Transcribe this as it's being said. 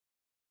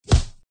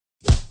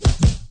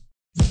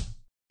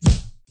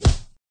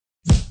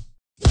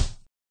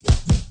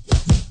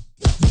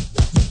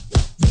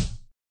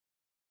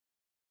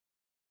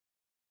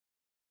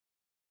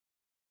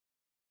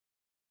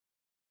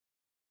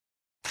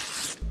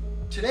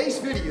Today's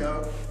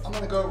video, I'm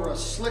going to go over a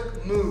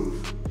slick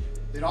move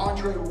that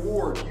Andre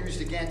Ward used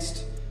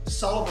against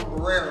Sullivan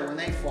Barrera when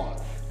they fought.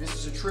 This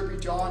is a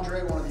tribute to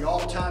Andre, one of the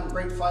all-time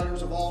great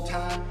fighters of all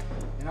time.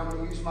 And I'm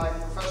going to use my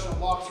professional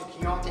boxer,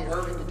 Keontae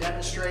Irving, to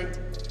demonstrate.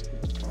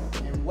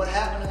 And what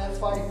happened in that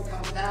fight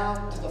comes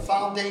down to the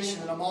foundation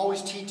that I'm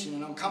always teaching.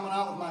 And I'm coming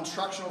out with my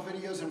instructional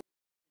videos in February.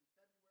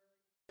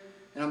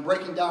 And I'm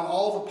breaking down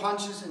all the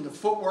punches and the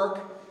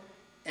footwork.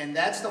 And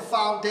that's the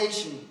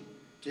foundation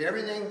to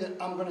everything that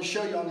I'm going to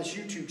show you on this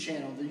YouTube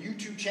channel. The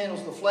YouTube channel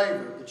is the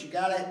flavor, but you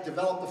got to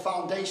develop the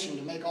foundation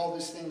to make all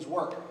these things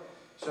work.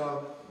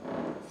 So,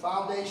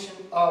 foundation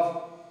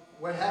of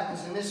what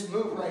happens in this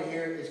move right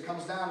here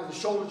comes down to the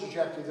shoulder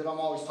trajectory that I'm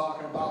always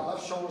talking about.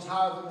 Left shoulder's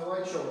higher than the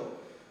right shoulder.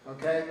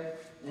 Okay?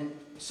 And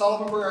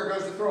Sullivan Barrera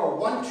goes to throw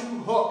a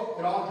 1-2 hook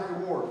at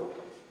Andre Ward.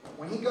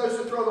 When he goes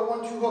to throw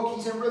the 1-2 hook,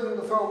 he's in rhythm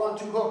to throw a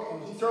 1-2 hook,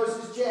 and he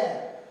throws his jab.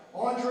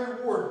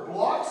 Andre Ward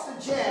blocks the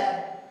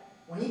jab.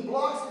 When he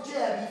blocks the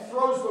jab, he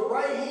throws the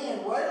right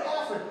hand right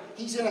off it.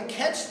 He's going to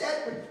catch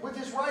that with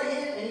his right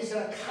hand, and he's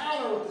going to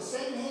counter with the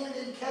same hand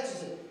that he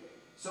catches it.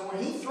 So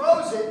when he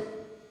throws it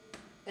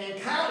and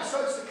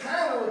starts to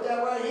counter with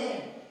that right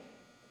hand,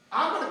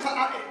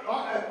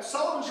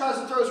 Sullivan tries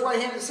to throw his right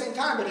hand at the same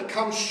time, but it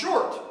comes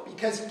short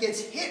because he gets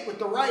hit with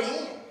the right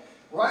hand.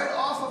 Right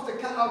off of the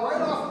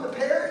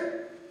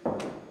parry,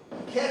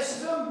 he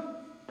catches him.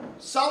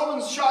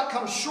 Sullivan's shot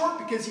comes short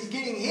because he's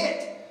getting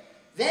hit.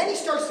 Then he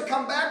starts to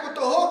come back with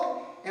the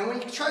hook, and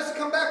when he tries to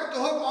come back with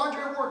the hook,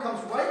 Andre Ward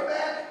comes right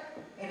back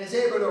and is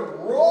able to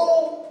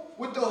roll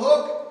with the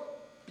hook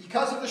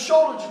because of the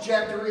shoulder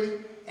trajectory,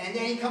 and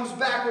then he comes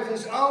back with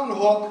his own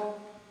hook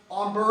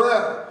on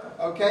Barrera.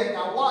 Okay,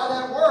 now why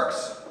that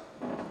works,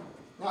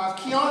 now if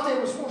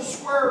Keontae was more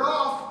squared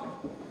off,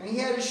 and he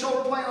had his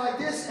shoulder playing like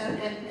this, and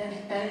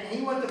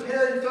he went to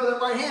parry and throw that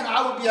right hand,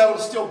 I would be able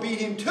to still beat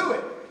him to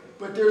it.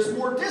 But there's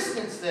more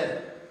distance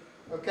there.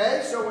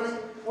 Okay, so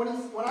when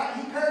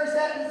he parries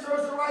that and he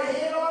throws the right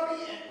hand on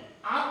me,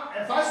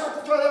 if I start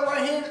to throw that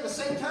right hand at the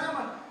same time,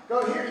 I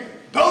go here,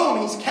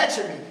 boom, he's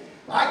catching me.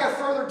 I got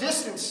further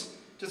distance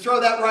to throw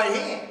that right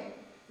hand.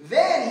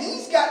 Then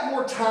he's got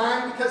more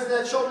time because of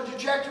that shoulder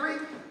trajectory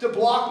to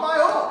block my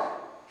hook.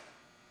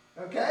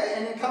 Okay,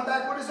 and then come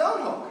back with his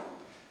own hook.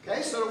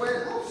 Okay, so the way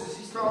it looks is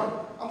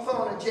I'm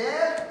throwing a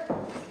jab,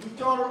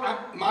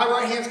 my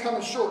right hand's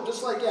coming short,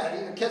 just like that.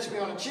 He's going to catch me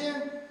on the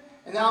chin,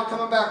 and now I'm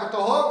coming back with the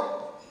hook.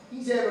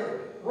 He's able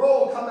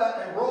to come back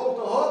and roll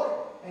with the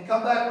hook, and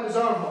come back with his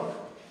own hook.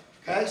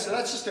 Okay, so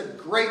that's just a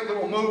great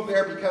little move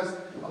there because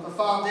of the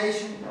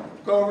foundation.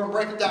 Go over and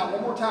break it down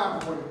one more time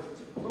for you.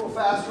 A little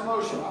faster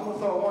motion. I'm going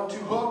to throw a 1-2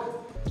 hook.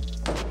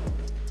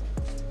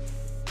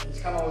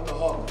 He's coming with the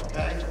hook,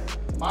 okay?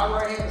 My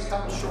right hand is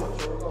coming short,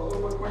 so we'll go a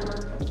little bit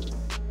quicker.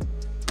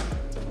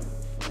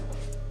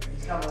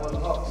 He's coming with the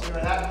hook. See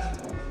what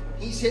happens?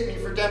 He's hit me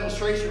for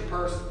demonstration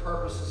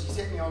purposes. He's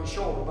hit me on the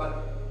shoulder,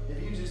 but if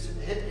you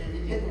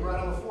hit me right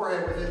on the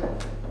forehead with it,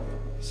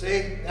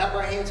 see, that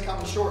right hand's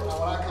coming short. Now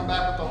when I come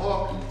back with the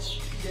hook,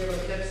 he's able to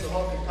catch the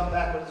hook and come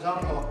back with his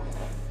own hook.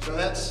 So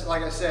that's,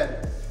 like I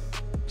said,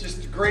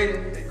 just great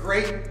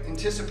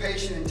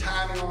anticipation and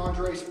timing on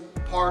Andre's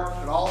part,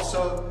 but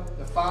also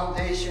the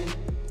foundation.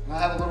 And I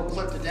have a little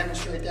clip to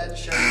demonstrate that to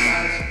show you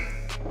guys.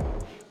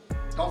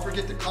 Don't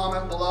forget to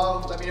comment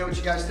below. Let me know what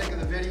you guys think of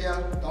the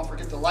video. Don't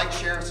forget to like,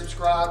 share, and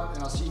subscribe,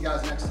 and I'll see you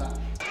guys next time.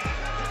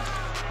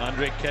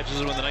 Andre catches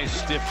him with a nice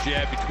stiff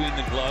jab between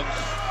the gloves.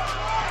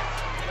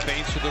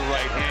 Feints with the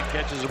right hand,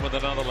 catches him with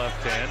another left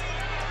hand.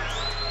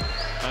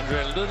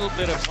 Andre, a little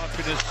bit of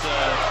puffiness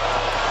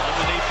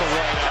underneath the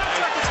right eye.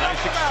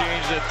 Nice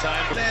exchange that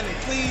time. Landing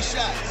clean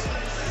shots.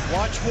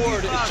 Watch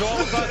Ward, it's all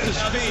about the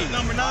speed.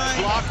 Number 9.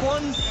 Block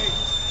one,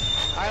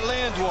 I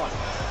land one.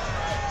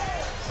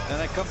 Then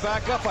I come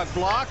back up, I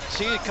block,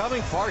 see it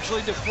coming,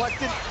 partially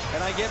deflected,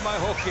 and I get my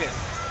hook in.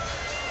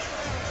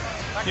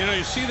 You know,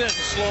 you see that in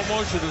slow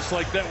motion, it's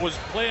like that was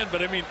planned,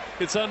 but I mean,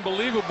 it's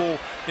unbelievable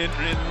in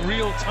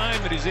real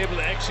time that he's able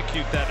to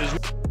execute that.